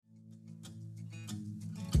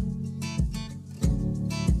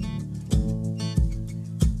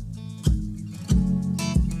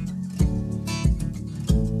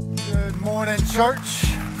Covenant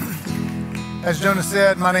Church. As Jonah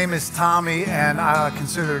said, my name is Tommy, and I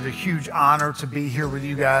consider it a huge honor to be here with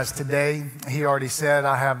you guys today. He already said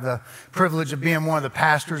I have the privilege of being one of the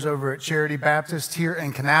pastors over at Charity Baptist here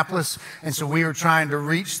in Kannapolis, and so we are trying to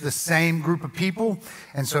reach the same group of people,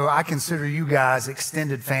 and so I consider you guys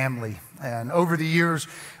extended family. And over the years,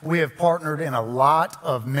 we have partnered in a lot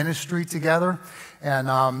of ministry together,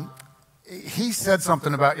 and he said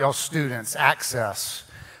something about y'all students, Access,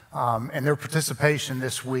 and their participation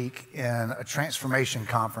this week in a transformation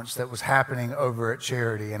conference that was happening over at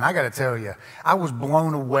Charity. And I got to tell you, I was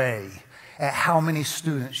blown away at how many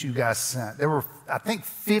students you guys sent. There were, I think,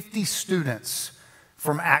 50 students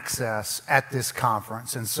from Access at this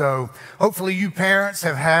conference. And so hopefully you parents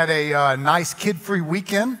have had a nice kid-free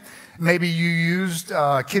weekend. Maybe you used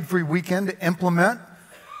kid-free weekend to implement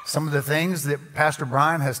some of the things that Pastor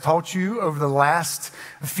Brian has taught you over the last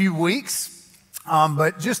few weeks.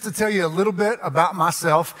 But just to tell you a little bit about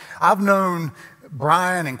myself, I've known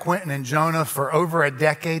Brian and Quentin and Jonah for over a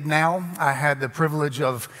decade now. I had the privilege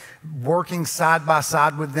of working side by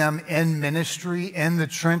side with them in ministry, in the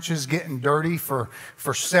trenches, getting dirty for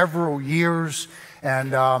several years.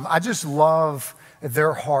 And I just love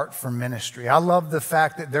their heart for ministry. I love the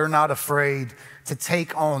fact that they're not afraid to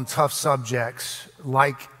take on tough subjects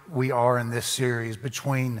like we are in this series,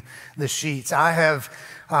 Between the Sheets. I have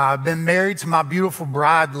been married to my beautiful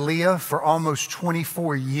bride, Leah, for almost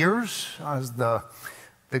 24 years.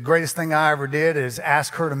 The greatest thing I ever did is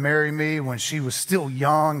ask her to marry me when she was still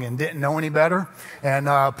young and didn't know any better, and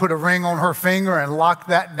put a ring on her finger and lock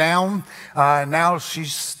that down. Now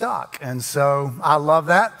she's stuck, and so I love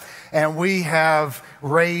that. And we have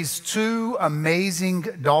raised two amazing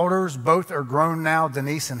daughters. Both are grown now,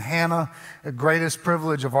 Denise and Hannah, the greatest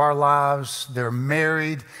privilege of our lives. They're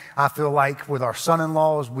married. I feel like with our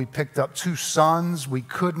son-in-laws, we picked up two sons. We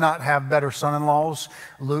could not have better son-in-laws,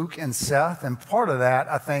 Luke and Seth. And part of that,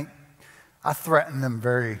 I think, I threatened them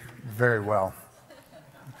very, very well.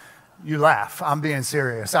 You laugh. I'm being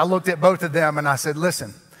serious. I looked at both of them and I said,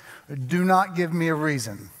 listen, do not give me a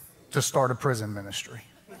reason to start a prison ministry.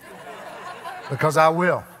 Because I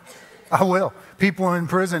will. People in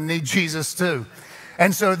prison need Jesus too.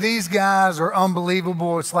 And so these guys are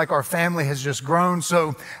unbelievable. It's like our family has just grown.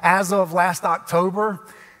 So as of last October,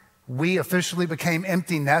 we officially became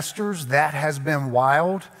empty nesters. That has been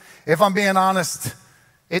wild. If I'm being honest,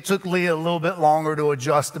 it took Leah a little bit longer to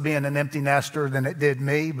adjust to being an empty nester than it did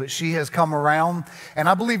me, but she has come around. And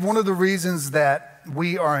I believe one of the reasons that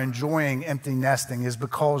we are enjoying empty nesting is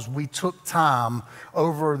because we took time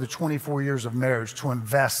over the 24 years of marriage to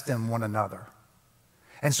invest in one another.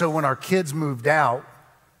 And so when our kids moved out,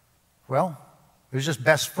 well, it was just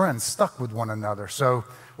best friends stuck with one another. So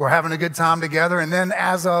we're having a good time together. And then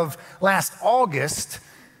as of last August,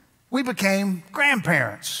 we became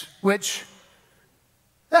grandparents, which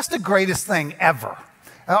that's the greatest thing ever.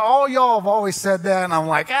 All y'all have always said that, and I'm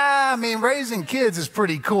like, raising kids is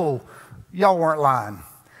pretty cool. Y'all weren't lying.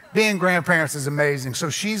 Being grandparents is amazing. So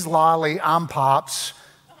she's Lolly, I'm Pops.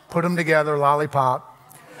 Put them together, Lollipop.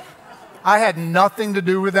 I had nothing to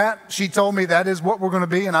do with that. She told me that is what we're going to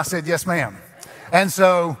be, and I said, yes, ma'am. And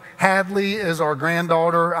so Hadley is our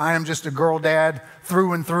granddaughter. I am just a girl dad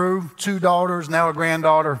through and through. 2 daughters, now a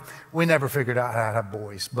granddaughter. We never figured out how to have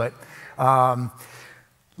boys. But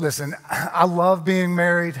listen, I love being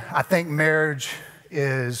married. I think marriage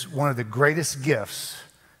is one of the greatest gifts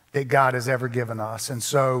that God has ever given us. And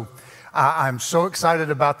so I'm so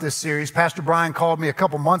excited about this series. Pastor Brian called me a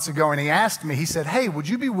couple months ago and he asked me, he said, hey, would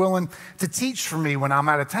you be willing to teach for me when I'm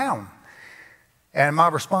out of town? And my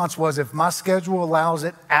response was, if my schedule allows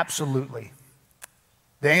it, absolutely.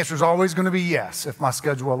 The answer is always going to be yes, if my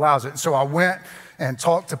schedule allows it. And so I went and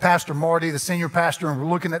talked to Pastor Marty, the senior pastor, and we're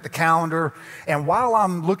looking at the calendar. And while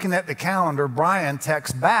I'm looking at the calendar, Brian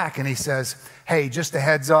texts back and he says, hey, just a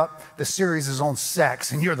heads up, the series is on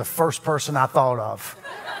sex, and you're the first person I thought of.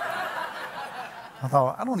 I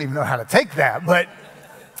thought, I don't even know how to take that, but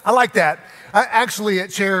I like that. Actually,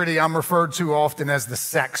 at Charity, I'm referred to often as the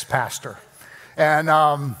sex pastor. And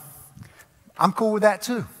I'm cool with that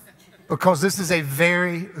too, because this is a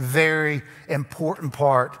very, very important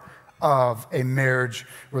part of a marriage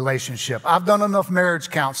relationship. I've done enough marriage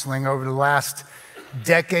counseling over the last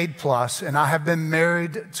decade plus, and I have been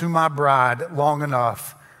married to my bride long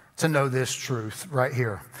enough to know this truth right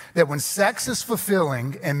here, that when sex is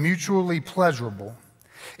fulfilling and mutually pleasurable,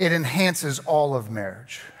 it enhances all of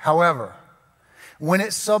marriage. However, when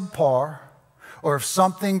it's subpar, or if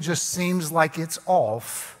something just seems like it's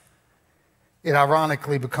off, it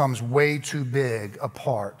ironically becomes way too big a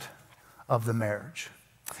part of the marriage.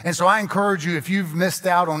 And so I encourage you, if you've missed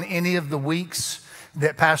out on any of the weeks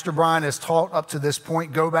that Pastor Brian has taught up to this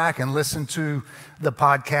point, go back and listen to the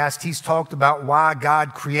podcast. He's talked about why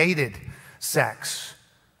God created sex.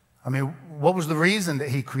 I mean, what was the reason that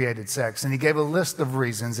he created sex? And he gave a list of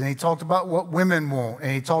reasons. And he talked about what women want.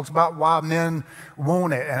 And he talked about why men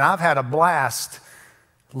want it. And I've had a blast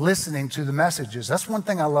listening to the messages. That's one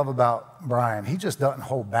thing I love about Brian. He just doesn't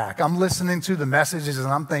hold back. I'm listening to the messages and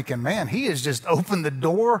I'm thinking, man, he has just opened the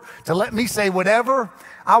door to let me say whatever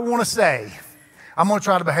I want to say. I'm going to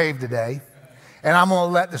try to behave today, and I'm going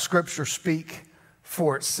to let the scripture speak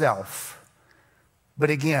for itself. But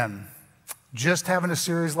again, just having a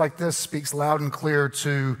series like this speaks loud and clear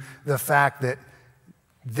to the fact that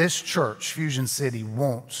this church, Fusion City,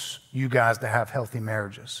 wants you guys to have healthy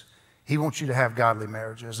marriages. He wants you to have godly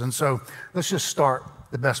marriages. And so let's just start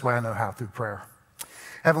the best way I know how, through prayer.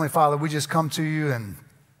 Heavenly Father, we just come to you, and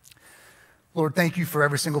Lord, thank you for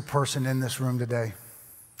every single person in this room today.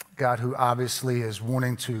 God, who obviously is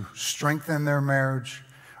wanting to strengthen their marriage,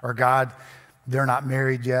 or God, they're not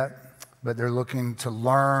married yet, but they're looking to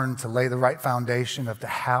learn, to lay the right foundation of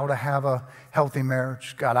how to have a healthy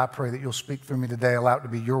marriage. God, I pray that you'll speak through me today. Allow it to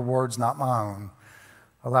be your words, not my own.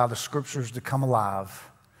 Allow the scriptures to come alive.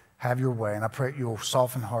 Have your way. And I pray that you'll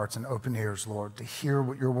soften hearts and open ears, Lord, to hear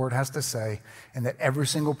what your word has to say, and that every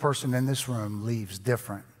single person in this room leaves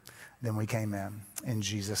different than we came in. In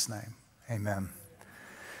Jesus' name, amen.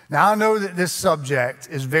 Now, I know that this subject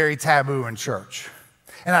is very taboo in church.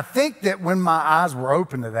 And I think that when my eyes were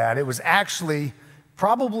open to that, it was actually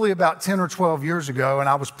probably about 10 or 12 years ago, and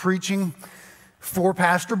I was preaching for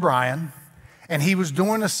Pastor Brian, and he was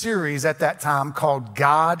doing a series at that time called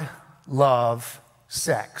God, Love,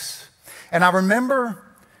 Sex. And I remember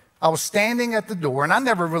I was standing at the door, and I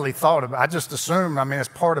never really thought about it. I just assumed, it's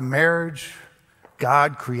part of marriage.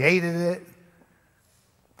 God created it.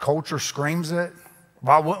 Culture screams it.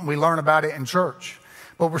 Why wouldn't we learn about it in church?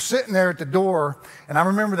 But we're sitting there at the door, and I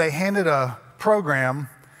remember they handed a program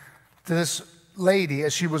to this lady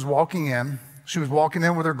as she was walking in. She was walking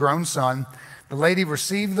in with her grown son. The lady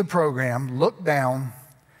received the program, looked down,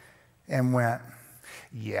 and went,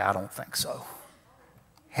 "Yeah, I don't think so."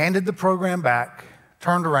 Handed the program back,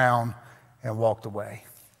 turned around, and walked away.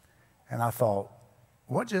 And I thought,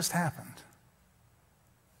 what just happened?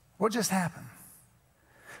 What just happened?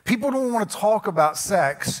 People don't want to talk about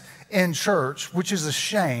sex in church, which is a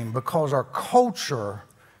shame because our culture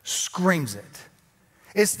screams it.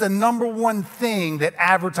 It's the number one thing that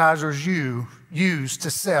advertisers use to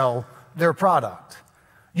sell their product.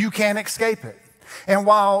 You can't escape it. And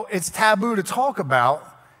while it's taboo to talk about,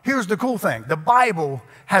 here's the cool thing. The Bible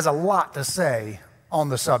has a lot to say on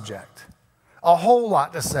the subject. A whole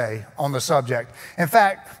lot to say on the subject. In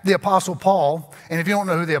fact, the Apostle Paul, and if you don't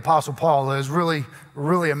know who the Apostle Paul is, really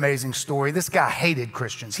amazing story. This guy hated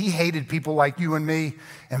Christians. He hated people like you and me.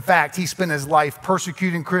 In fact, he spent his life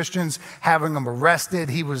persecuting Christians, having them arrested.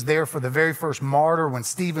 He was there for the very first martyr when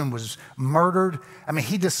Stephen was murdered.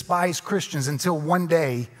 He despised Christians until one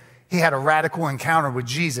day he had a radical encounter with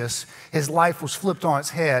Jesus. His life was flipped on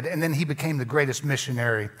its head, and then he became the greatest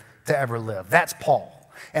missionary to ever live. That's Paul.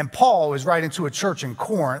 And Paul is writing to a church in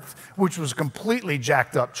Corinth, which was a completely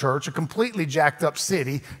jacked up church, a completely jacked up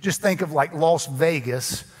city. Just think of like Las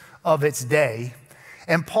Vegas of its day.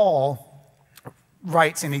 And Paul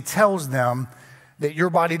writes and he tells them that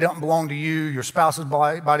your body doesn't belong to you, your spouse's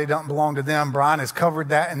body doesn't belong to them. Brian has covered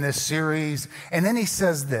that in this series. And then he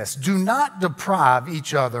says this: do not deprive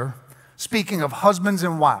each other, speaking of husbands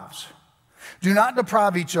and wives, do not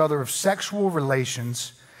deprive each other of sexual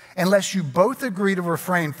relations unless you both agree to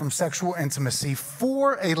refrain from sexual intimacy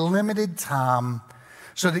for a limited time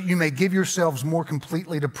so that you may give yourselves more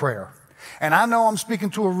completely to prayer. And I know I'm speaking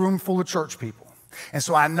to a room full of church people. And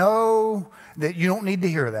so I know that you don't need to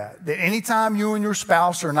hear that. That anytime you and your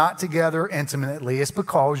spouse are not together intimately, it's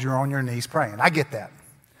because you're on your knees praying. I get that.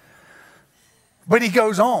 But he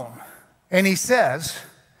goes on and he says,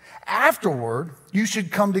 afterward, you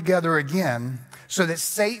should come together again so that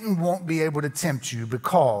Satan won't be able to tempt you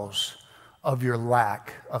because of your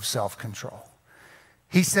lack of self-control.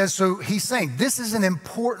 He says, so he's saying this is an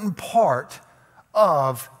important part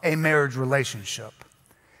of a marriage relationship.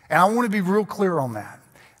 And I want to be real clear on that.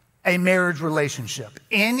 A marriage relationship.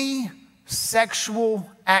 Any sexual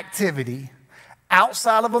activity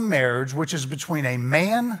outside of a marriage, which is between a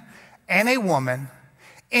man and a woman,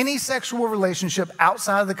 any sexual relationship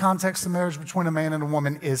outside of the context of marriage between a man and a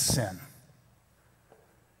woman is sin.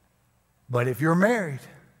 But if you're married,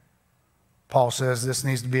 Paul says this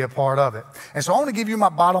needs to be a part of it. And so I want to give you my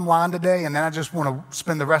bottom line today, and then I just want to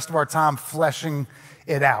spend the rest of our time fleshing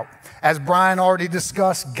it out. As Brian already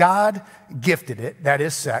discussed, God gifted it, that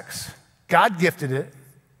is sex. God gifted it.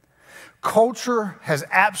 Culture has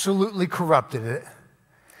absolutely corrupted it,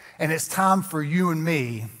 and it's time for you and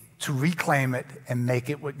me to reclaim it and make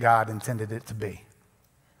it what God intended it to be.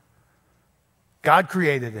 God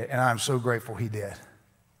created it, and I'm so grateful he did.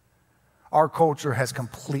 Our culture has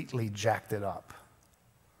completely jacked it up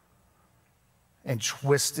and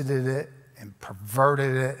twisted it and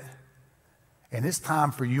perverted it. And it's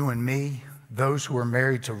time for you and me, those who are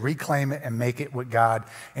married, to reclaim it and make it what God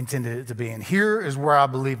intended it to be. And here is where I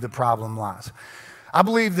believe the problem lies. I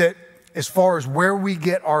believe that as far as where we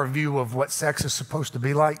get our view of what sex is supposed to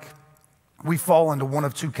be like, we fall into one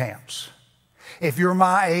of two camps. If you're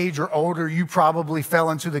my age or older, you probably fell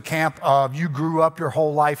into the camp of you grew up your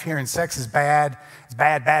whole life hearing sex is bad, it's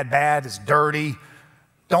bad, bad, bad, it's dirty.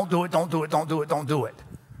 Don't do it, don't do it, don't do it, don't do it.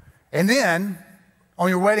 And then on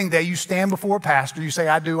your wedding day, you stand before a pastor, you say,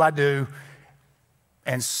 I do.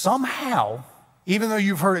 And somehow, even though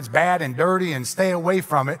you've heard it's bad and dirty and stay away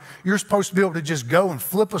from it, you're supposed to be able to just go and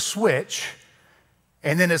flip a switch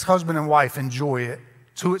and then as husband and wife enjoy it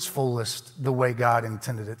to its fullest the way God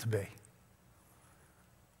intended it to be.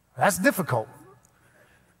 That's difficult.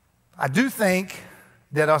 I do think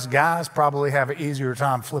that us guys probably have an easier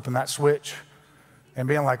time flipping that switch and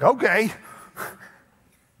being like, okay,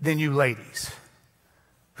 than you ladies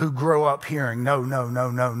who grow up hearing no, no,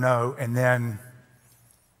 no, no, no, and then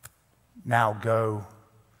now go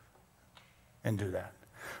and do that.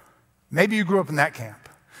 Maybe you grew up in that camp.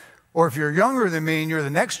 Or if you're younger than me and you're the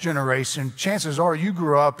next generation, chances are you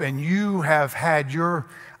grew up and you have had your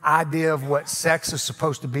idea of what sex is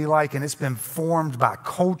supposed to be like, and it's been formed by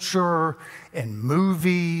culture and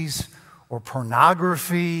movies or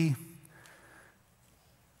pornography.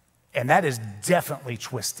 And that is definitely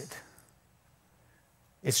twisted.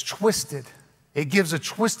 It's twisted. It gives a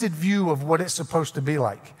twisted view of what it's supposed to be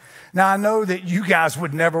like. Now, I know that you guys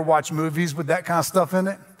would never watch movies with that kind of stuff in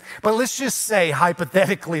it, but let's just say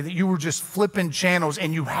hypothetically that you were just flipping channels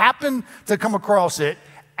and you happen to come across it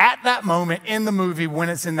at that moment in the movie when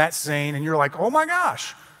it's in that scene, and you're like, oh my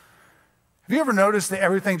gosh. Have you ever noticed that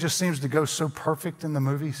everything just seems to go so perfect in the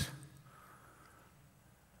movies?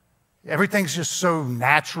 Everything's just so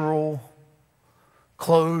natural.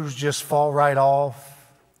 Clothes just fall right off.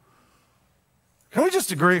 Can we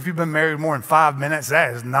just agree if you've been married more than 5 minutes,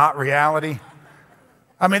 that is not reality?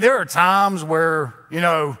 I mean, there are times where,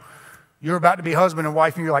 you're about to be husband and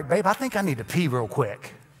wife and you're like, babe, I think I need to pee real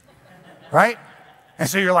quick, right? And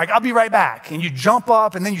so you're like, I'll be right back. And you jump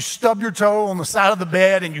up and then you stub your toe on the side of the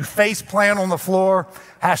bed and you face plant on the floor.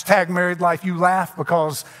 #married life. You laugh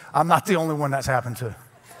because I'm not the only one that's happened to.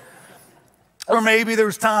 Or maybe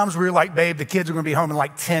there's times where you're like, babe, the kids are going to be home in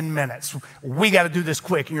like 10 minutes. We got to do this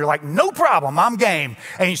quick. And you're like, no problem, I'm game.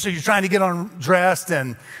 And so you're trying to get undressed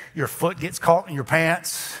and your foot gets caught in your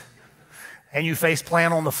pants and you face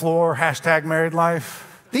plant on the floor. #married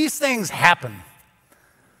life. These things happen.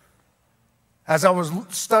 As I was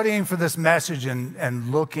studying for this message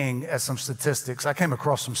and looking at some statistics, I came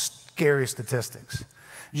across some scary statistics.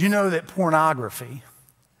 You know that pornography,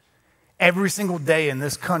 every single day in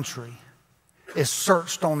this country, is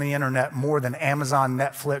searched on the internet more than Amazon,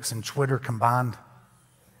 Netflix, and Twitter combined?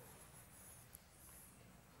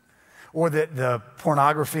 Or that the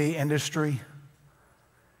pornography industry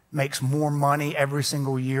makes more money every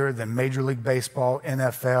single year than Major League Baseball,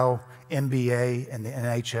 NFL, NBA, and the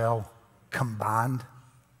NHL combined?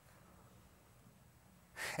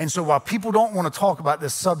 And so while people don't want to talk about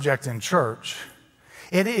this subject in church,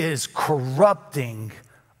 it is corrupting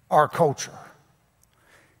our culture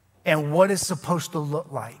and what it's supposed to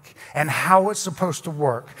look like and how it's supposed to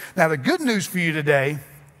work. Now, the good news for you today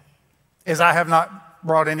is I have not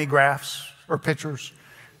brought any graphs or pictures.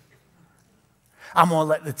 I'm going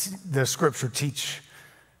to let the scripture teach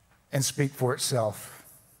and speak for itself.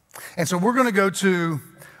 And so we're going to go to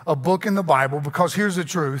a book in the Bible because here's the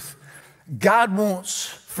truth. God wants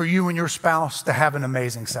for you and your spouse to have an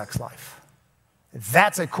amazing sex life.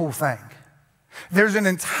 That's a cool thing. There's an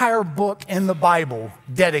entire book in the Bible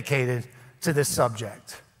dedicated to this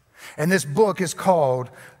subject. And this book is called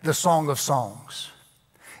the Song of Songs.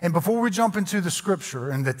 And before we jump into the scripture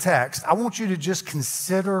and the text, I want you to just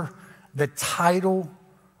consider the title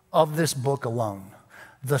of this book alone.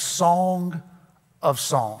 The Song of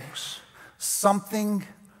Songs. Something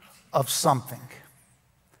of something.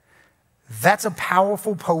 That's a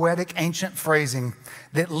powerful, poetic, ancient phrasing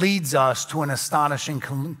that leads us to an astonishing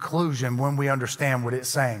conclusion when we understand what it's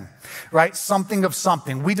saying, right? Something of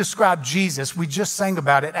something. We describe Jesus, we just sang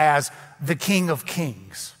about it as the King of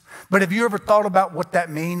Kings. But have you ever thought about what that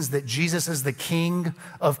means, that Jesus is the King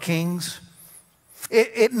of Kings?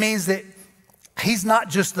 It means that he's not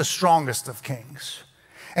just the strongest of kings.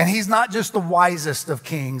 And he's not just the wisest of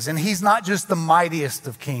kings, and he's not just the mightiest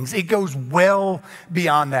of kings. It goes well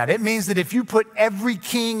beyond that. It means that if you put every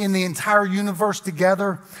king in the entire universe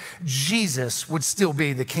together, Jesus would still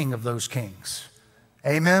be the king of those kings.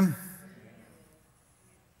 Amen?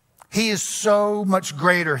 He is so much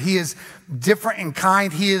greater. He is different in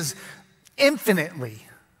kind. He is infinitely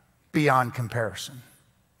beyond comparison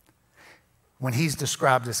when he's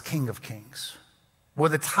described as King of Kings. Well,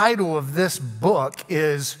 the title of this book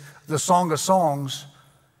is the Song of Songs,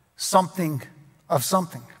 Something of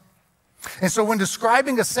Something. And so when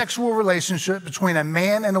describing a sexual relationship between a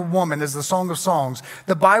man and a woman as the Song of Songs,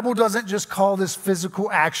 the Bible doesn't just call this physical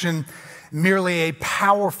action merely a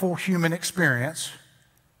powerful human experience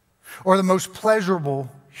or the most pleasurable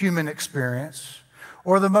human experience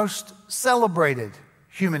or the most celebrated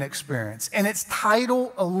human experience. In its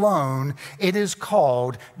title alone, it is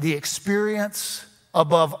called the experience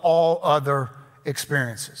above all other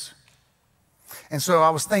experiences. And so I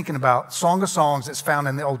was thinking about Song of Songs that's found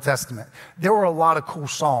in the Old Testament. There were a lot of cool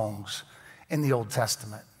songs in the Old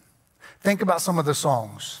Testament. Think about some of the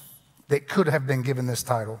songs that could have been given this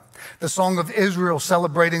title. The Song of Israel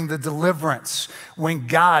celebrating the deliverance when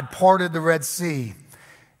God parted the Red Sea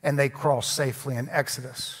and they crossed safely in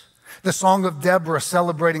Exodus. The Song of Deborah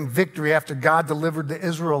celebrating victory after God delivered the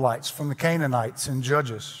Israelites from the Canaanites in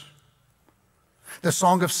Judges. The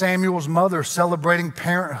Song of Samuel's mother celebrating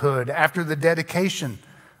parenthood after the dedication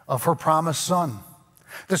of her promised son.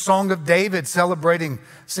 The Song of David celebrating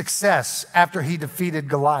success after he defeated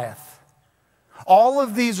Goliath. All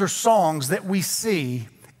of these are songs that we see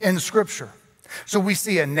in Scripture. So we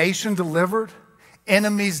see a nation delivered,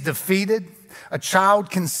 enemies defeated, a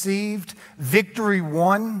child conceived, victory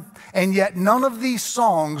won, and yet none of these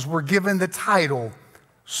songs were given the title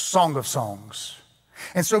Song of Songs.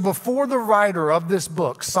 And so before the writer of this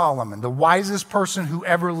book, Solomon, the wisest person who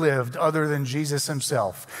ever lived other than Jesus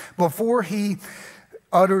himself, before he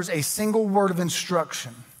utters a single word of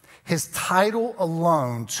instruction, his title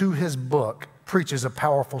alone to his book preaches a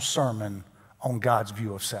powerful sermon on God's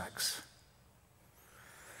view of sex.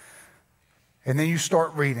 And then you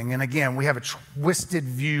start reading, and again, we have a twisted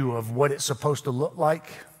view of what it's supposed to look like.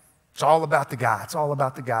 It's all about the guy. It's all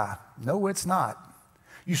about the guy. No, it's not.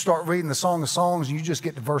 You start reading the Song of Songs, and you just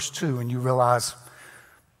get to verse 2, and you realize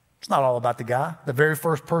it's not all about the guy. The very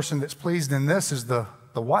first person that's pleased in this is the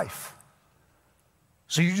wife.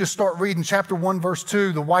 So you just start reading chapter 1, verse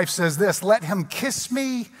 2. The wife says this, "Let him kiss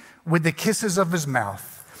me with the kisses of his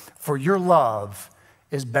mouth, for your love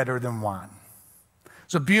is better than wine."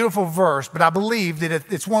 It's a beautiful verse, but I believe that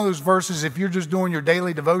it's one of those verses, if you're just doing your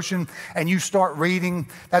daily devotion and you start reading,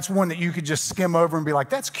 that's one that you could just skim over and be like,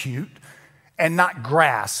 that's cute, and not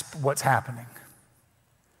grasp what's happening.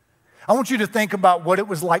 I want you to think about what it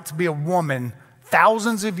was like to be a woman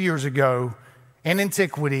thousands of years ago in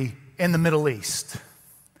antiquity in the Middle East.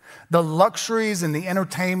 The luxuries and the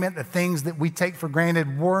entertainment, the things that we take for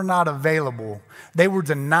granted were not available. They were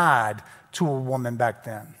denied to a woman back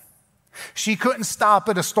then. She couldn't stop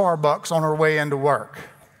at a Starbucks on her way into work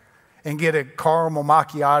and get a caramel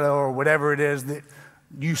macchiato or whatever it is that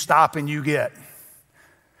you stop and you get.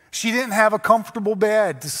 She didn't have a comfortable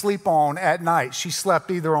bed to sleep on at night. She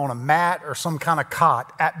slept either on a mat or some kind of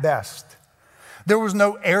cot at best. There was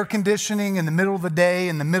no air conditioning in the middle of the day,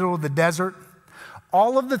 in the middle of the desert.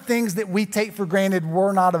 All of the things that we take for granted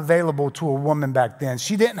were not available to a woman back then.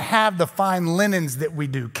 She didn't have the fine linens that we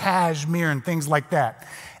do, cashmere and things like that.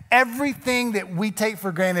 Everything that we take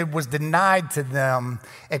for granted was denied to them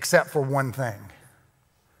except for one thing,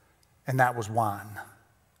 and that was wine.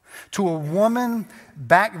 To a woman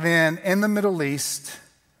back then in the Middle East,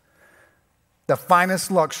 the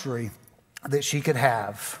finest luxury that she could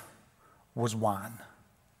have was wine.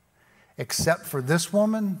 Except for this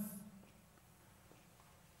woman,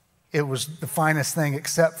 it was the finest thing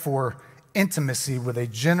except for intimacy with a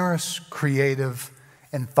generous, creative,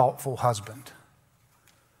 and thoughtful husband.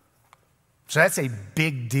 So that's a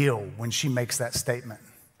big deal when she makes that statement.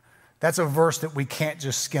 That's a verse that we can't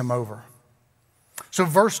just skim over. So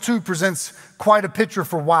verse 2 presents quite a picture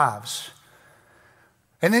for wives.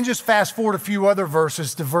 And then just fast forward a few other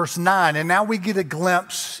verses to verse 9, and now we get a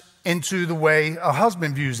glimpse into the way a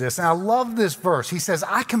husband views this. And I love this verse. He says,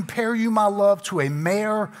 "I compare you, my love, to a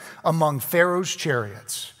mare among Pharaoh's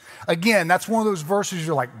chariots. Again, that's one of those verses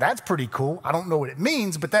you're like, that's pretty cool. I don't know what it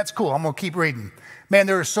means, but that's cool. I'm going to keep reading. Man,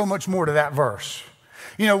 there is so much more to that verse.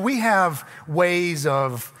 You know, we have ways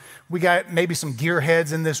of, we got maybe some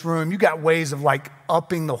gearheads in this room. You got ways of like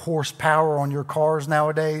upping the horsepower on your cars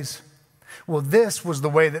nowadays. Well, this was the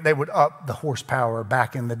way that they would up the horsepower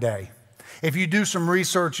back in the day. If you do some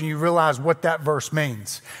research and you realize what that verse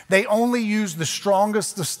means, they only used the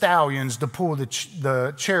strongest of stallions to pull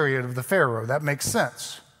the chariot of the Pharaoh. That makes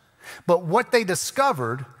sense. But what they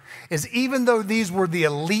discovered is even though these were the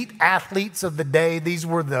elite athletes of the day, these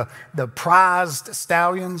were the prized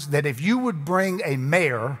stallions, that if you would bring a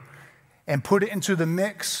mare and put it into the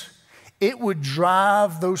mix, it would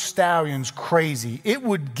drive those stallions crazy. It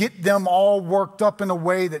would get them all worked up in a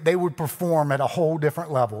way that they would perform at a whole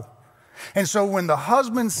different level. And so when the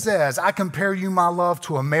husband says, I compare you, my love,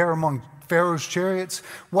 to a mare among Pharaoh's chariots,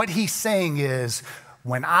 what he's saying is,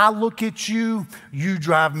 when I look at you, you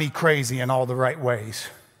drive me crazy in all the right ways.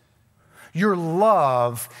 Your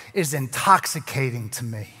love is intoxicating to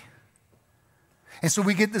me. And so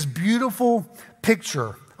we get this beautiful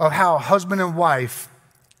picture of how a husband and wife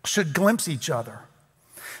should glimpse each other.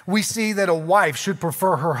 We see that a wife should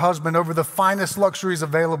prefer her husband over the finest luxuries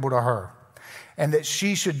available to her, and that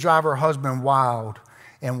she should drive her husband wild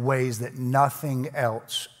in ways that nothing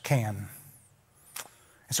else can.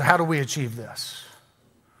 And so how do we achieve this?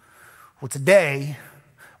 Well, today,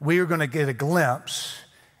 we are going to get a glimpse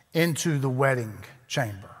into the wedding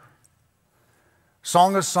chamber.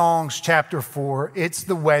 Song of Songs, chapter 4, it's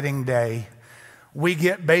the wedding day. We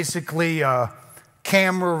get basically a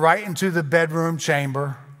camera right into the bedroom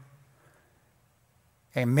chamber.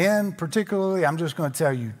 And men, particularly, I'm just going to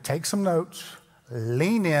tell you, take some notes,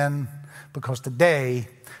 lean in, because today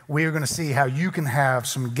we are going to see how you can have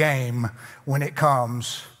some game when it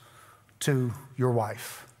comes to your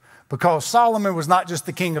wife. Because Solomon was not just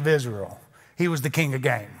the king of Israel, he was the king of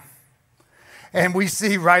game. And we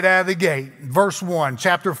see right out of the gate, verse 1,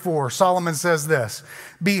 chapter 4, Solomon says this,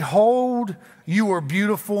 "Behold, you are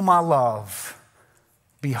beautiful, my love.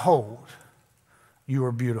 Behold, you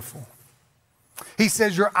are beautiful." He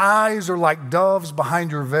says, your eyes are like doves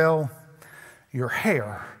behind your veil. Your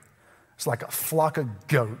hair is like a flock of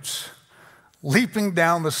goats leaping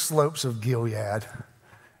down the slopes of Gilead.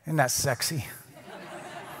 Isn't that sexy?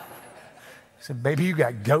 He said, baby, you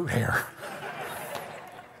got goat hair.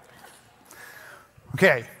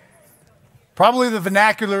 Okay, probably the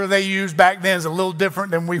vernacular they used back then is a little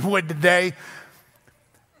different than we would today.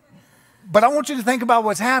 But I want you to think about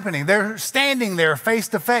what's happening. They're standing there face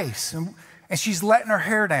to face, and she's letting her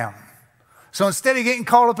hair down. So instead of getting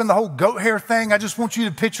caught up in the whole goat hair thing, I just want you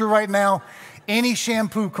to picture right now any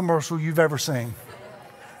shampoo commercial you've ever seen.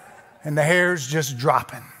 And the hair's just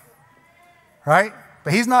dropping, right?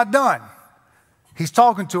 But he's not done. He's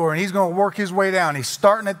talking to her, and he's going to work his way down. He's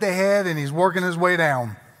starting at the head, and he's working his way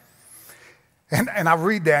down. And I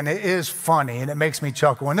read that, and it is funny, and it makes me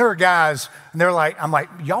chuckle. And there are guys, and they're like, I'm like,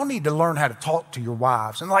 y'all need to learn how to talk to your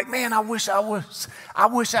wives. And like, man, I wish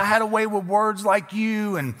I had a way with words like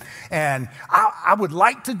you, and I would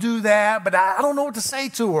like to do that, but I don't know what to say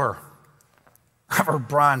to her. I've heard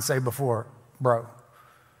Brian say before, bro,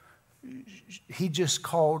 he just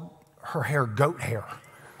called her hair goat hair.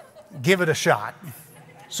 Give it a shot.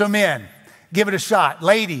 So men, give it a shot.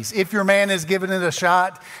 Ladies, if your man is giving it a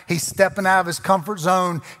shot, he's stepping out of his comfort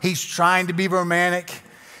zone. He's trying to be romantic.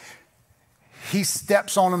 He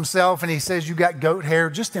steps on himself and he says, you got goat hair.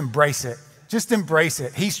 Just embrace it. Just embrace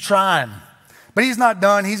it. He's trying. But he's not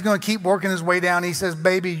done. He's going to keep working his way down. He says,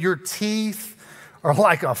 baby, your teeth are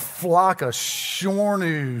like a flock of shorn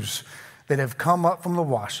ewes that have come up from the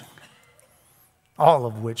washing, all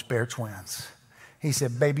of which bear twins. He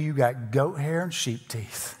said, baby, you got goat hair and sheep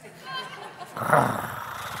teeth. I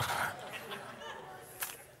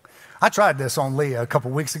tried this on Leah a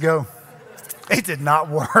couple weeks ago. It did not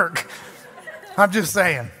work. I'm just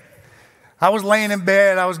saying. I was laying in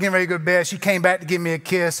bed. I was getting ready to go to bed. She came back to give me a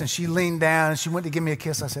kiss, and she leaned down, and she went to give me a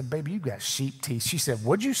kiss. I said, baby, you got sheep teeth. She said,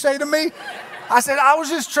 what'd you say to me? I said, I was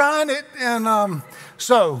just trying it. And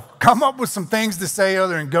so come up with some things to say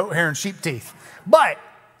other than goat hair and sheep teeth. But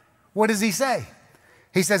what does he say?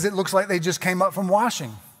 He says it looks like they just came up from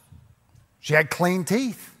washing. She had clean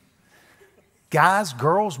teeth. Guys,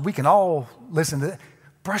 girls, we can all listen to that.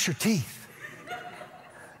 Brush your teeth.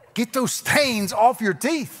 Get those stains off your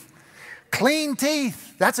teeth. Clean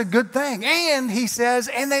teeth, that's a good thing. And he says,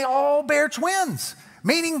 and they all bear twins,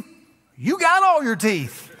 meaning you got all your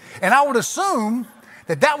teeth. And I would assume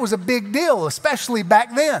that that was a big deal, especially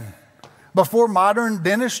back then. Before modern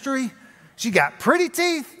dentistry, she got pretty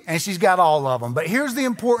teeth and she's got all of them. But here's the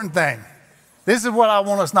important thing. This is what I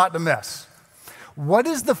want us not to miss. What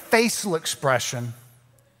is the facial expression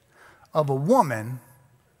of a woman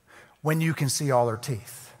when you can see all her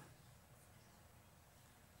teeth?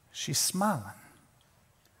 She's smiling.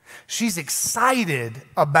 She's excited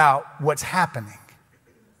about what's happening.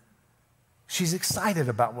 She's excited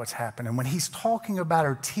about what's happening. When he's talking about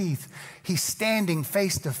her teeth, he's standing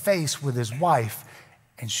face to face with his wife,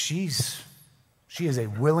 and she is a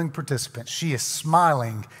willing participant. She is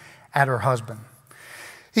smiling at her husband.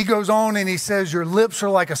 He goes on and he says, your lips are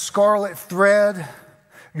like a scarlet thread.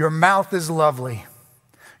 Your mouth is lovely.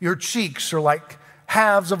 Your cheeks are like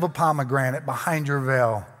halves of a pomegranate behind your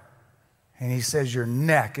veil. And he says, your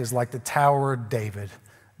neck is like the Tower of David,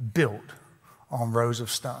 built on rows of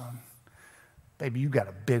stone. Baby, you got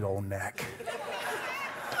a big old neck.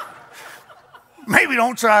 Maybe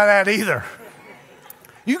don't try that either.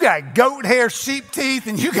 You got goat hair, sheep teeth,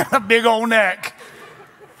 and you got a big old neck.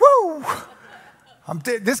 Woo!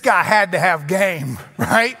 This guy had to have game,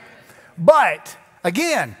 right? But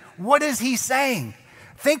again, what is he saying?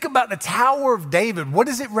 Think about the Tower of David. What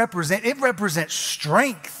does it represent? It represents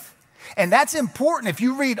strength. And that's important if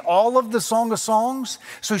you read all of the Song of Songs.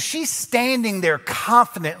 So she's standing there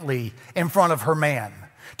confidently in front of her man,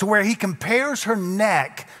 to where he compares her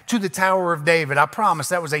neck to the Tower of David. I promise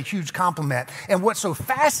that was a huge compliment. And what's so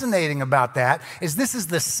fascinating about that is this is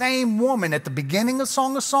the same woman at the beginning of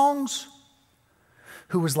Song of Songs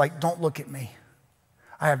who was like, don't look at me.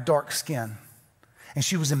 I have dark skin. And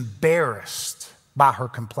she was embarrassed by her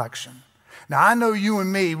complexion. Now, I know you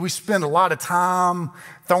and me, we spend a lot of time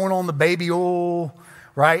throwing on the baby oil,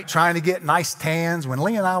 right? Trying to get nice tans. When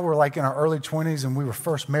Lee and I were like in our early 20s and we were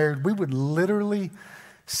first married, we would literally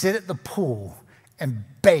sit at the pool and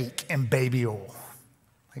bake in baby oil.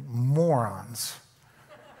 Like morons,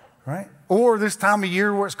 right? Or this time of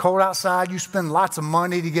year where it's cold outside, you spend lots of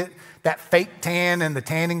money to get that fake tan in the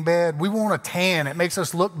tanning bed. We want a tan. It makes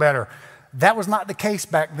us look better. That was not the case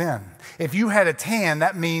back then. If you had a tan,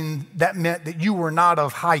 that meant that you were not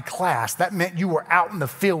of high class. That meant you were out in the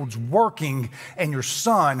fields working and your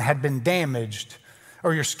sun had been damaged,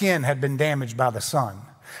 or your skin had been damaged by the sun.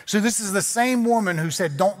 So this is the same woman who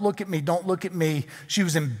said, don't look at me, don't look at me. She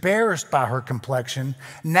was embarrassed by her complexion.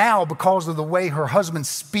 Now, because of the way her husband's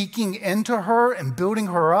speaking into her and building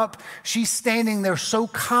her up, she's standing there so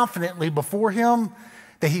confidently before him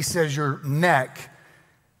that he says, your neck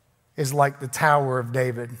is like the Tower of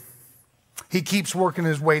David. He keeps working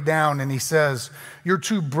his way down and he says, your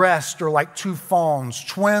two breasts are like two fawns,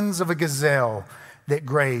 twins of a gazelle that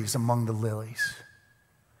graze among the lilies.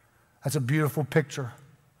 That's a beautiful picture.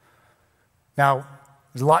 Now,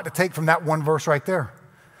 there's a lot to take from that one verse right there.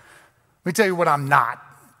 Let me tell you what I'm not.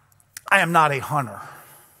 I am not a hunter.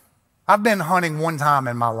 I've been hunting one time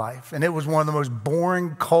in my life, and it was one of the most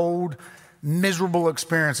boring, cold, miserable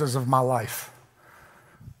experiences of my life.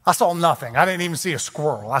 I saw nothing. I didn't even see a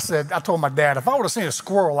squirrel. I told my dad, if I would have seen a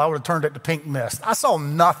squirrel, I would have turned it to pink mist. I saw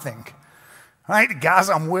nothing. Right? The guys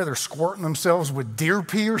I'm with are squirting themselves with deer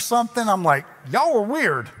pee or something. I'm like, y'all are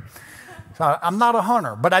weird. So I'm not a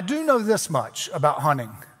hunter, but I do know this much about hunting.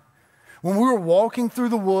 When we were walking through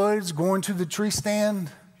the woods, going to the tree stand,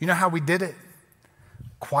 you know how we did it?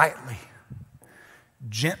 Quietly,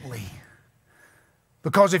 gently.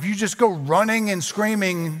 Because if you just go running and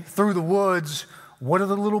screaming through the woods, what are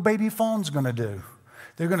the little baby fawns going to do?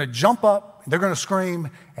 They're going to jump up, they're going to scream,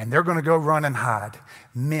 and they're going to go run and hide.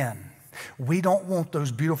 Men, we don't want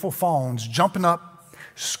those beautiful fawns jumping up,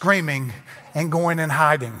 screaming, and going and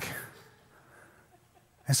hiding.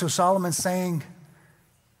 And so Solomon's saying,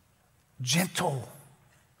 gentle.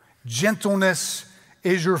 Gentleness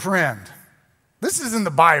is your friend. This is in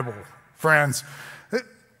the Bible, friends.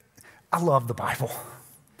 I love the Bible.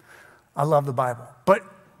 I love the Bible.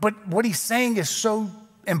 But what he's saying is so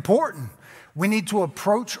important. We need to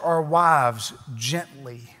approach our wives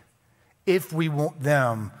gently if we want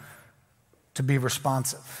them to be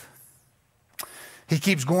responsive. He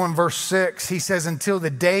keeps going, verse 6. He says, until the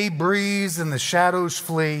day breathes and the shadows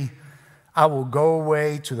flee, I will go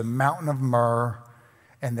away to the mountain of myrrh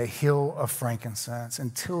and the hill of frankincense.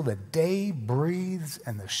 Until the day breathes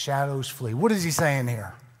and the shadows flee. What is he saying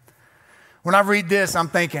here? When I read this, I'm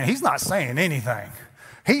thinking, he's not saying anything.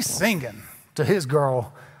 He's singing to his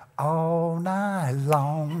girl all night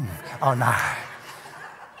long, all night.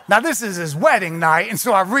 Now, this is his wedding night, and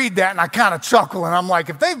so I read that, and I kind of chuckle, and I'm like,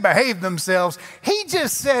 if they've behaved themselves, he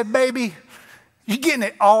just said, baby, you're getting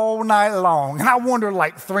it all night long. And I wonder,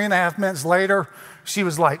 like 3.5 minutes later, she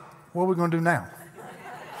was like, what are we going to do now?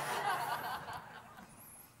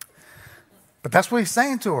 But that's what he's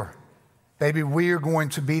saying to her. Baby, we are going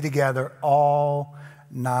to be together all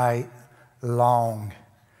night long.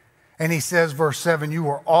 And he says, verse 7, you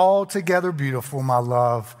are altogether beautiful, my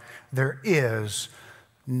love. There is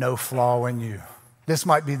no flaw in you. This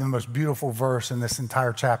might be the most beautiful verse in this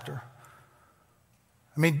entire chapter.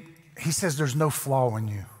 I mean, he says there's no flaw in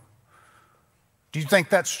you. Do you think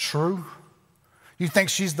that's true? You think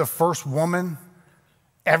she's the first woman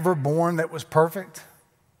ever born that was perfect?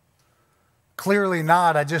 Clearly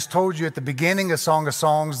not. I just told you at the beginning of Song of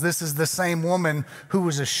Songs, this is the same woman who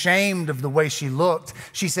was ashamed of the way she looked.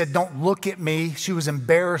 She said, don't look at me. She was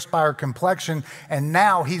embarrassed by her complexion. And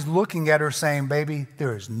now he's looking at her saying, baby,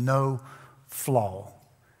 there is no flaw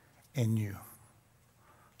in you.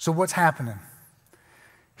 So what's happening?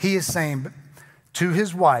 He is saying to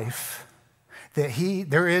his wife that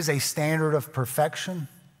there is a standard of perfection,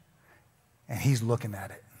 and he's looking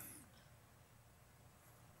at it.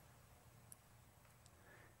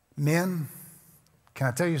 Men, can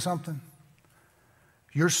I tell you something?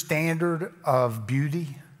 Your standard of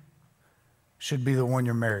beauty should be the one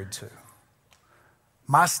you're married to.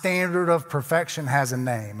 My standard of perfection has a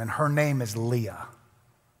name, and her name is Leah.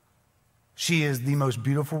 She is the most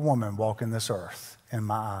beautiful woman walking this earth in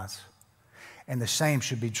my eyes. And the same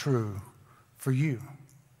should be true for you.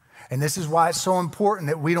 And this is why it's so important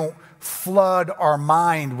that we don't flood our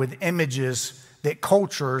mind with images that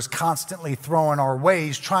culture is constantly throwing our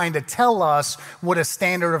ways, trying to tell us what a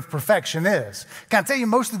standard of perfection is. Can I tell you,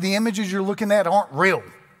 most of the images you're looking at aren't real.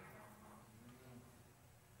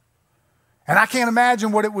 And I can't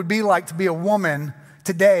imagine what it would be like to be a woman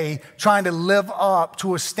today trying to live up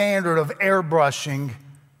to a standard of airbrushing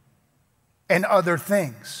and other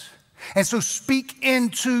things. And so speak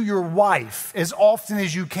into your wife as often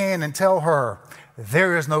as you can and tell her,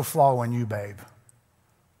 there is no flaw in you, babe.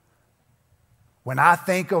 When I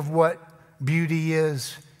think of what beauty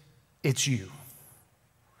is, it's you.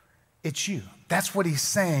 It's you. That's what he's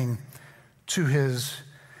saying to his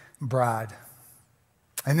bride.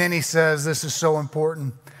 And then he says, this is so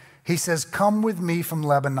important. He says, come with me from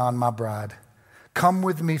Lebanon, my bride. Come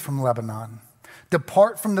with me from Lebanon.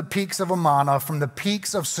 Depart from the peaks of Amana, from the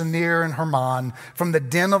peaks of Senir and Hermon, from the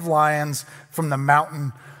den of lions, from the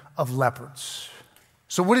mountain of leopards.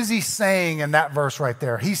 So what is he saying in that verse right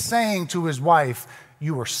there? He's saying to his wife,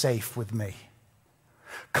 you are safe with me.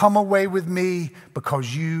 Come away with me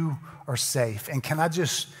because you are safe. And can I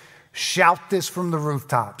just shout this from the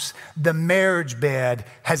rooftops? The marriage bed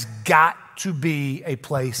has got to be a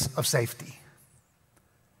place of safety.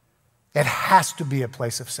 It has to be a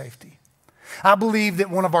place of safety. I believe that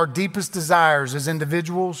one of our deepest desires as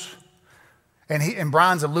individuals, and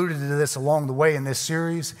Brian's alluded to this along the way in this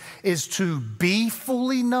series, is to be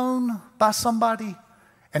fully known by somebody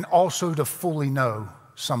and also to fully know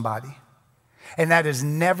somebody. And that is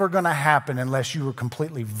never going to happen unless you are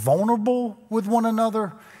completely vulnerable with one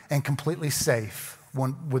another and completely safe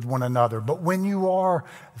with one another. But when you are,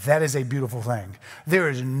 that is a beautiful thing. There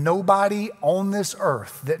is nobody on this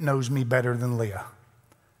earth that knows me better than Leah.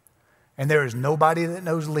 And there is nobody that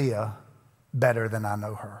knows Leah better than I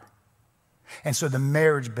know her. And so the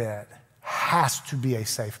marriage bed has to be a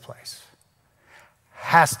safe place.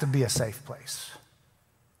 Has to be a safe place.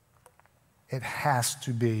 It has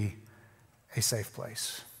to be a safe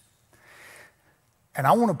place. And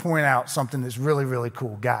I want to point out something that's really, really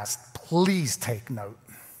cool. Guys, please take note.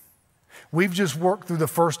 We've just worked through the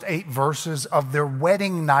first 8 verses of their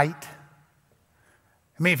wedding night.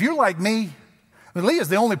 I mean, if you're like me, Leah's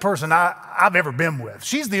the only person I've ever been with.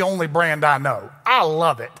 She's the only brand I know. I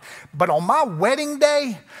love it. But on my wedding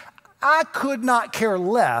day, I could not care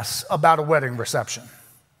less about a wedding reception.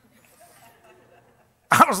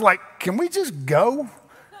 I was like, can we just go?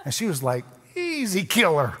 And she was like, easy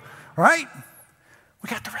killer, right? We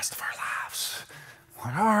got the rest of our lives.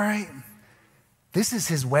 I'm like, all right. This is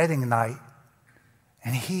his wedding night,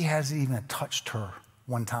 and he hasn't even touched her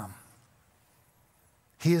one time.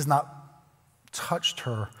 He has not touched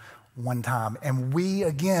her one time. And we,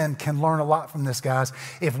 again, can learn a lot from this, guys.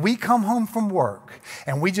 If we come home from work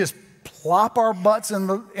and we just plop our butts in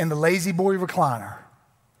the lazy boy recliner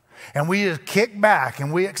and we just kick back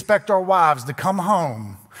and we expect our wives to come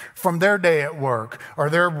home from their day at work or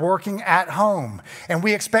they're working at home and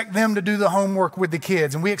we expect them to do the homework with the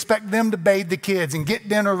kids and we expect them to bathe the kids and get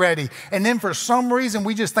dinner ready, and then for some reason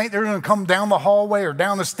we just think they're going to come down the hallway or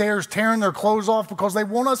down the stairs tearing their clothes off because they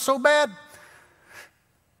want us so bad.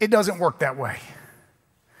 It doesn't work that way.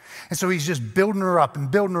 And so he's just building her up and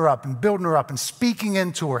building her up and building her up and speaking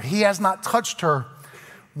into her. He has not touched her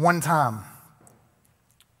one time.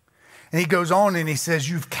 And he goes on and he says,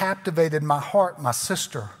 you've captivated my heart, my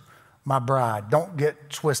sister, my bride. Don't get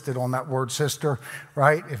twisted on that word sister,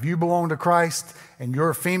 right? If you belong to Christ and you're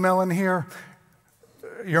a female in here,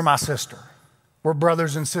 you're my sister. We're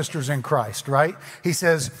brothers and sisters in Christ, right? He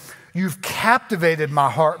says, you've captivated my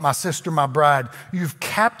heart, my sister, my bride. You've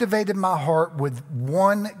captivated my heart with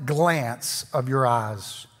one glance of your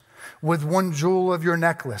eyes, with one jewel of your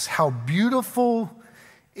necklace. How beautiful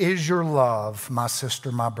is your love, my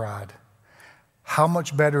sister, my bride. How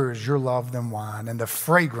much better is your love than wine, and the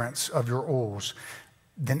fragrance of your oils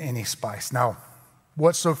than any spice. Now,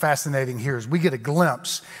 what's so fascinating here is we get a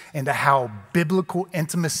glimpse into how biblical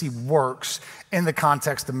intimacy works in the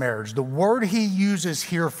context of marriage. The word he uses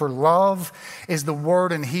here for love is the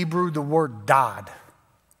word in Hebrew, the word dad.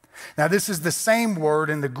 Now, this is the same word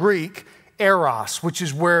in the Greek, eros, which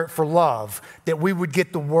is where for love, that we would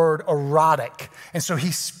get the word erotic. And so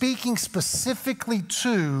he's speaking specifically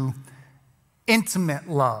to intimate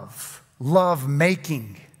love, love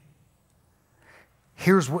making.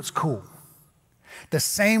 Here's what's cool. The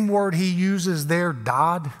same word he uses there,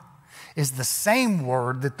 dad, is the same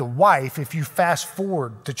word that the wife, if you fast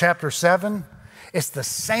forward to chapter 7, it's the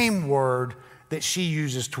same word that she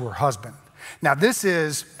uses to her husband. Now, this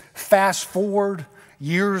is fast forward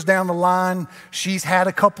years down the line. She's had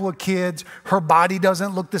a couple of kids. Her body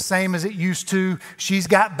doesn't look the same as it used to. She's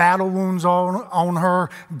got battle wounds on her.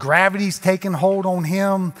 Gravity's taking hold on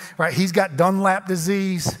him, right? He's got Dunlap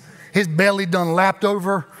disease. His belly done lapped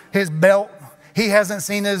over his belt. He hasn't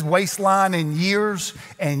seen his waistline in years,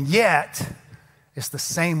 and yet it's the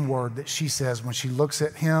same word that she says when she looks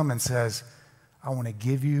at him and says, I want to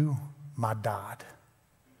give you my dad.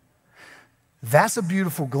 That's a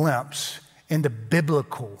beautiful glimpse into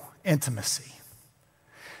biblical intimacy.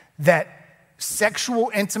 That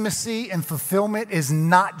sexual intimacy and fulfillment is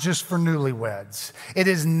not just for newlyweds. It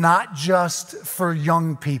is not just for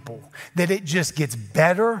young people. That it just gets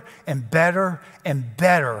better and better and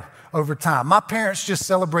better over time. My parents just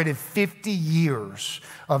celebrated 50 years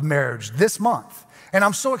of marriage this month, and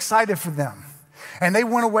I'm so excited for them. And they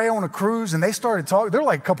went away on a cruise and they started talking. They're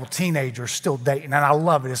like a couple teenagers still dating, and I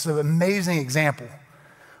love it. It's an amazing example.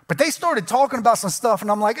 But they started talking about some stuff,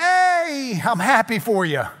 and I'm like, hey, I'm happy for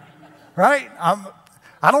you, right?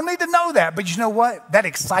 I don't need to know that, but you know what? That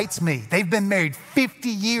excites me. They've been married 50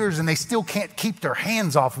 years, and they still can't keep their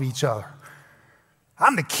hands off of each other.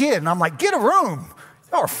 I'm the kid, and I'm like, get a room.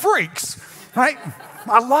 Y'all are freaks, right?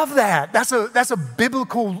 I love that. That's a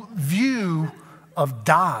biblical view of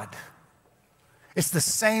dad. It's the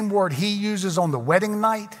same word he uses on the wedding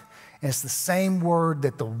night, and it's the same word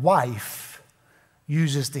that the wife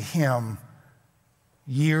uses to him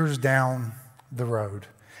years down the road.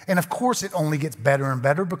 And of course, it only gets better and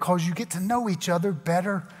better because you get to know each other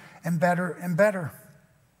better and better and better.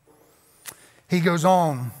 He goes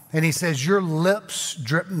on and he says, your lips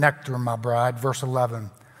drip nectar, my bride. Verse 11,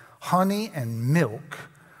 honey and milk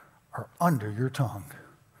are under your tongue.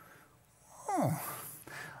 Oh,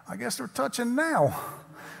 I guess they're touching now.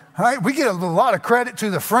 All right, we get a lot of credit to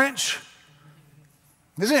the French.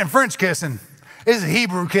 This isn't French kissing. This is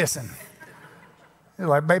Hebrew kissing. They're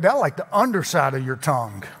like, baby, I like the underside of your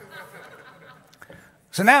tongue.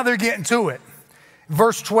 So now they're getting to it.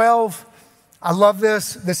 Verse 12, I love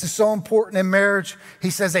this. This is so important in marriage. He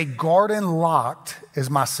says, a garden locked is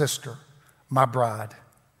my sister, my bride.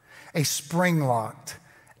 A spring locked,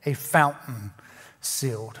 a fountain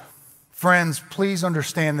sealed. Friends, please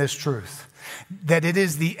understand this truth, that it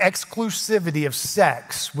is the exclusivity of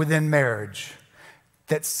sex within marriage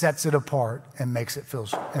that sets it apart and makes it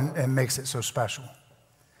makes it so special.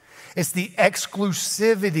 It's the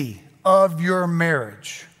exclusivity of your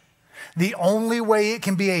marriage. The only way it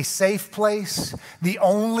can be a safe place, the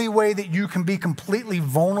only way that you can be completely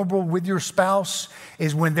vulnerable with your spouse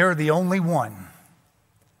is when they're the only one.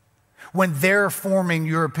 When they're forming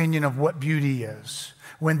your opinion of what beauty is.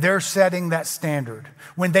 When they're setting that standard.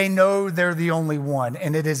 When they know they're the only one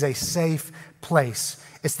and it is a safe place.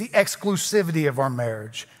 It's the exclusivity of our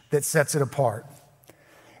marriage that sets it apart.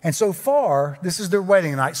 And so far, this is their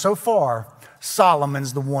wedding night. So far,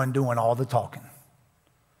 Solomon's the one doing all the talking.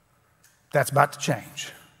 That's about to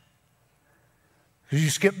change. As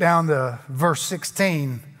you skip down to verse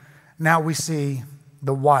 16, now we see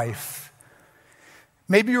the wife.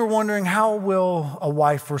 Maybe you're wondering, how will a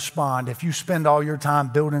wife respond if you spend all your time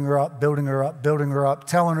building her up, building her up, building her up,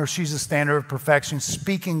 telling her she's a standard of perfection,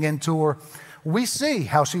 speaking into her? We see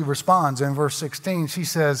how she responds in verse 16. She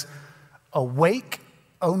says, awake,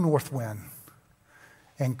 O north wind,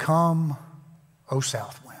 and come, O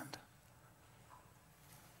south wind.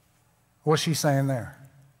 What's she saying there?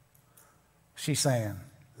 She's saying,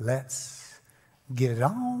 let's get it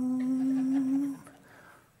on.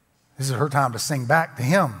 This is her time to sing back to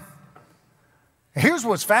him. Here's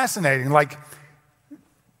what's fascinating. Like,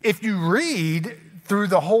 if you read through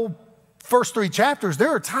the whole first 3 chapters, there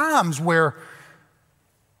are times where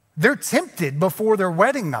they're tempted before their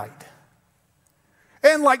wedding night.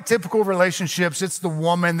 And like typical relationships, it's the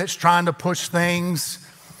woman that's trying to push things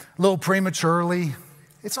a little prematurely.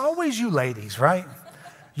 It's always you ladies, right?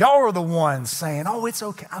 Y'all are the ones saying, oh, it's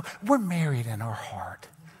okay. We're married in our heart.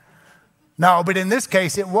 No, but in this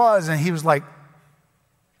case it was, and he was like,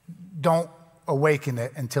 don't awaken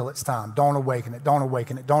it until it's time. Don't awaken it, don't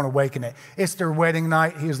awaken it, don't awaken it. It's their wedding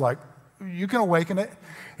night. He was like, you can awaken it.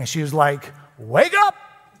 And she was like, wake up.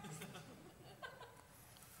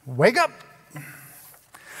 Wake up.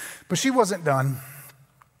 But she wasn't done.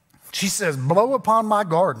 She says, blow upon my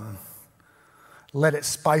garden. Let its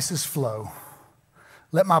spices flow.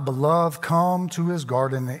 Let my beloved come to his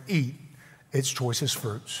garden and eat its choicest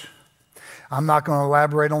fruits. I'm not going to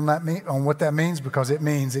elaborate on what that means, because it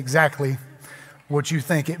means exactly what you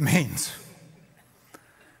think it means.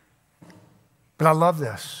 But I love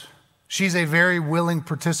this. She's a very willing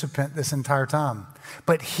participant this entire time.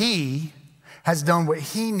 But he has done what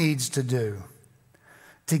he needs to do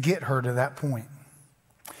to get her to that point.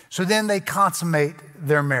 So then they consummate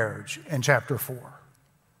their marriage in chapter 4.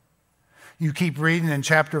 You keep reading in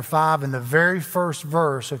chapter 5, in the very first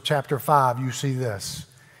verse of chapter 5, you see this.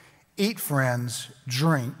 Eat, friends,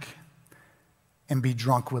 drink, and be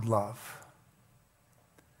drunk with love.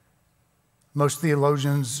 Most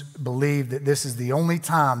theologians believe that this is the only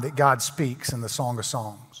time that God speaks in the Song of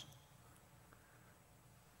Songs.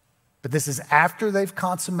 But this is after they've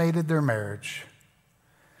consummated their marriage,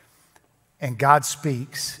 and God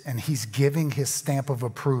speaks, and he's giving his stamp of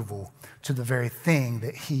approval to the very thing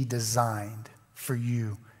that he designed for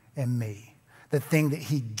you and me, the thing that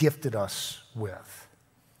he gifted us with.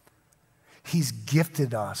 He's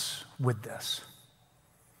gifted us with this.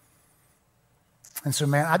 And so,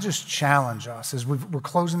 man, I just challenge us as we're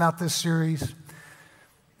closing out this series,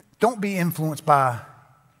 don't be influenced by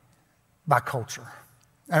culture.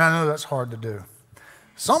 And I know that's hard to do.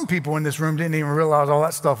 Some people in this room didn't even realize all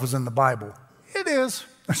that stuff was in the Bible. It is.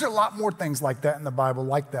 There's a lot more things like that in the Bible,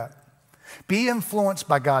 like that. Be influenced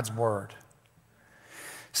by God's word.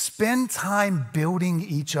 Spend time building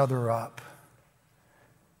each other up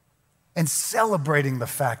and celebrating the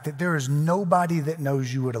fact that there is nobody that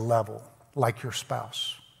knows you at a level like your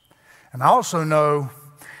spouse. And I also know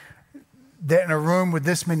that in a room with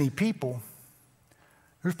this many people,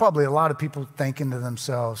 there's probably a lot of people thinking to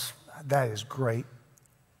themselves, that is great,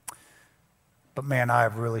 but man, I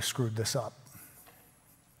have really screwed this up.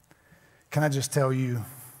 Can I just tell you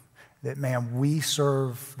that, man, we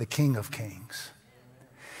serve the King of Kings.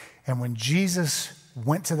 And when Jesus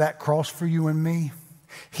went to that cross for you and me,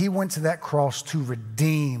 he went to that cross to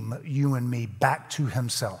redeem you and me back to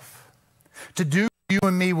himself, to do you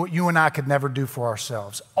and me what you and I could never do for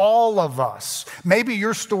ourselves. All of us. Maybe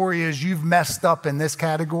your story is you've messed up in this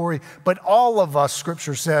category, but all of us,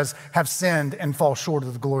 Scripture says, have sinned and fall short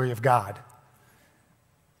of the glory of God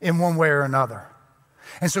in one way or another.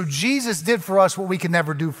 And so Jesus did for us what we could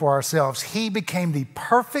never do for ourselves. He became the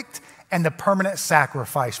perfect and the permanent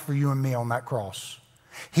sacrifice for you and me on that cross.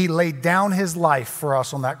 He laid down his life for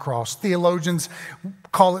us on that cross. Theologians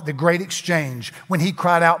call it the great exchange. When he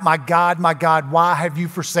cried out, my God, why have you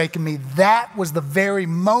forsaken me? That was the very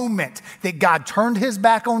moment that God turned his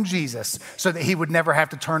back on Jesus so that he would never have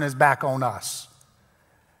to turn his back on us.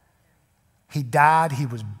 He died, he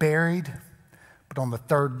was buried, but on the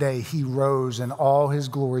third day he rose in all his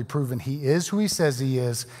glory, proving he is who he says he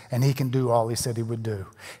is, and he can do all he said he would do.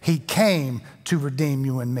 He came to redeem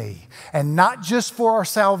you and me, and not just for our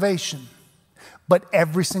salvation, but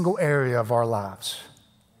every single area of our lives.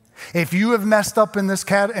 If you have messed up in this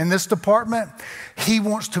department, he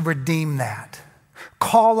wants to redeem that.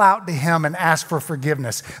 Call out to him and ask for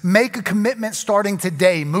forgiveness. Make a commitment starting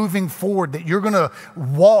today, moving forward, that you're going to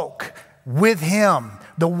walk with him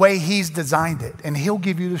the way he's designed it, and he'll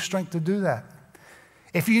give you the strength to do that.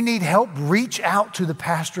 If you need help, reach out to the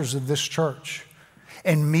pastors of this church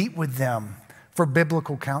and meet with them for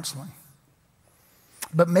biblical counseling.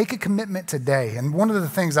 But make a commitment today. And one of the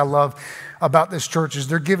things I love about this church is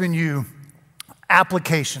they're giving you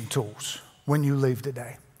application tools when you leave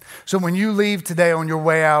today. So when you leave today, on your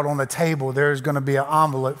way out, on the table, there's going to be an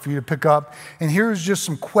envelope for you to pick up. And here's just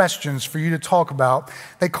some questions for you to talk about.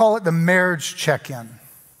 They call it the marriage check-in.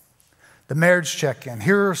 The marriage check-in.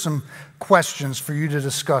 Here are some questions for you to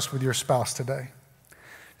discuss with your spouse today.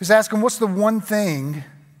 Just ask them, what's the one thing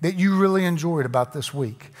that you really enjoyed about this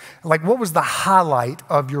week? Like, what was the highlight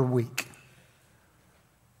of your week?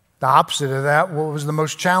 The opposite of that, what was the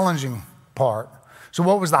most challenging part? So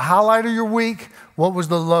what was the highlight of your week? What was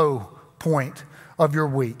the low point of your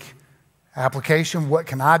week? Application, what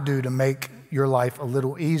can I do to make your life a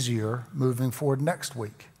little easier moving forward next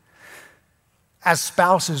week? As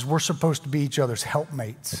spouses, we're supposed to be each other's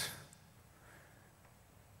helpmates.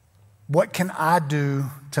 What can I do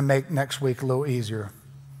to make next week a little easier?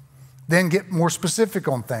 Then get more specific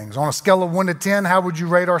on things. On a scale of 1 to 10, how would you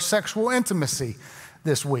rate our sexual intimacy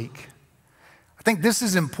this week? I think this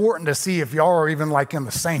is important to see if y'all are even like in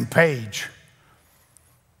the same page.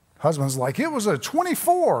 Husband's like, it was a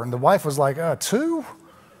 24. And the wife was like, 2?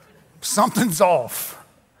 Something's off,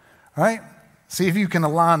 right? See if you can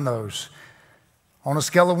align those. On a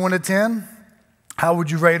scale of 1 to 10, how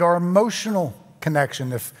would you rate our emotional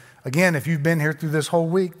connection? If you've been here through this whole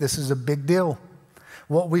week, this is a big deal.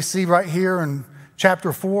 What we see right here in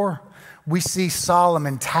chapter 4, we see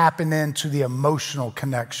Solomon tapping into the emotional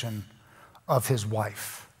connection of his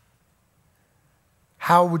wife.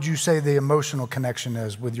 How would you say the emotional connection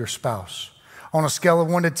is with your spouse? On a scale of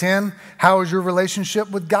 1 to 10, how has your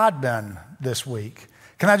relationship with God been this week?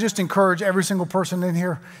 Can I just encourage every single person in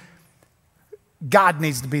here? God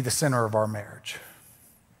needs to be the center of our marriage.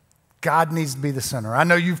 God needs to be the center. I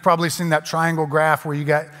know you've probably seen that triangle graph where you've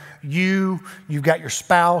got your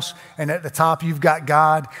spouse, and at the top you've got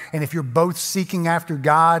God. And if you're both seeking after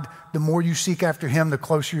God, the more you seek after Him, the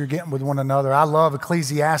closer you're getting with one another. I love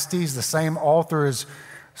Ecclesiastes, the same author as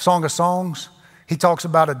Song of Songs. He talks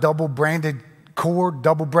about a double-braided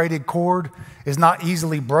cord is not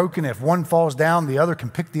easily broken. If one falls down, the other can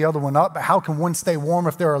pick the other one up. But how can one stay warm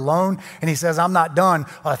if they're alone? And he says, I'm not done.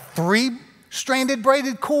 A 3-stranded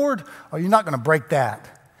braided cord? Oh, you're not going to break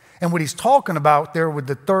that. And what he's talking about there with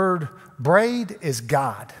the third braid is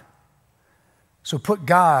God. So put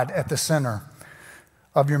God at the center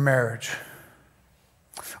of your marriage.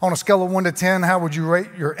 On a scale of 1 to 10, how would you rate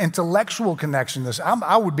your intellectual connection?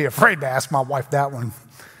 I would be afraid to ask my wife that one.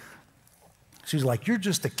 She's like, you're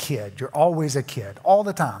just a kid. You're always a kid, all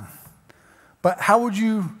the time. But how would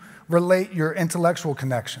you relate your intellectual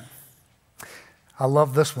connection? I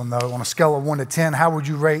love this one, though. On a scale of 1 to 10, how would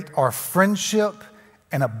you rate our friendship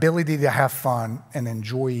and ability to have fun and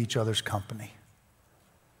enjoy each other's company?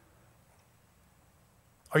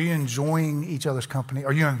 Are you enjoying each other's company?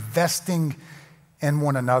 Are you investing in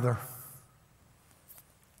one another?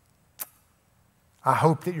 I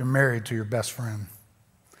hope that you're married to your best friend.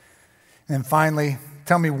 And finally,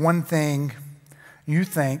 tell me one thing you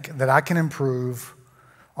think that I can improve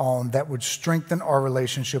on that would strengthen our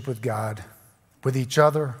relationship with God, with each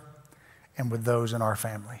other, and with those in our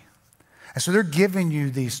family. And so they're giving you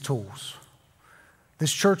these tools.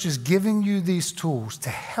 This church is giving you these tools to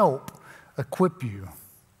help equip you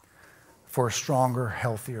for a stronger,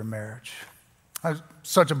 healthier marriage. It's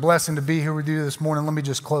such a blessing to be here with you this morning. Let me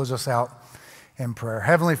just close us out in prayer.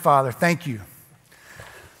 Heavenly Father, thank you,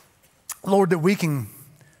 Lord, that we can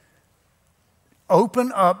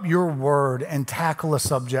open up your word and tackle a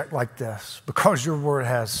subject like this because your word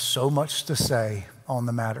has so much to say on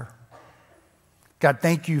the matter. God,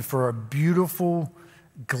 thank you for a beautiful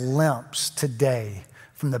glimpse today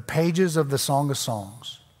from the pages of the Song of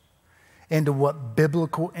Songs into what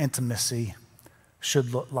biblical intimacy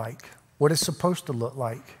should look like, what it's supposed to look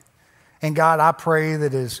like. And God, I pray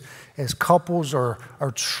that as couples are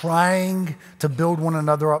trying to build one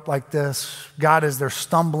another up like this, God, as they're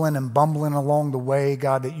stumbling and bumbling along the way,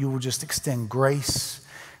 God, that you will just extend grace,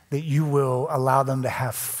 that you will allow them to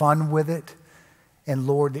have fun with it, and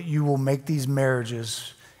Lord, that you will make these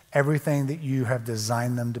marriages everything that you have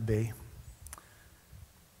designed them to be.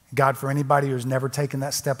 God, for anybody who's never taken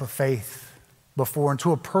that step of faith before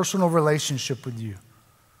into a personal relationship with you,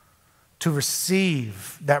 to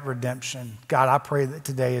receive that redemption. God, I pray that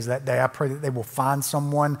today is that day. I pray that they will find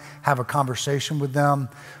someone, have a conversation with them,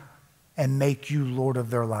 and make you Lord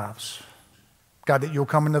of their lives. God, that you'll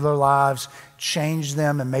come into their lives, change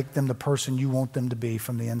them, and make them the person you want them to be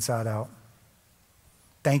from the inside out.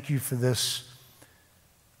 Thank you for this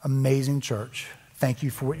amazing church. Thank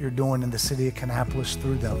you for what you're doing in the city of Kannapolis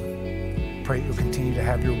through them. Pray you'll continue to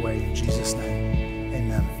have your way in Jesus' name.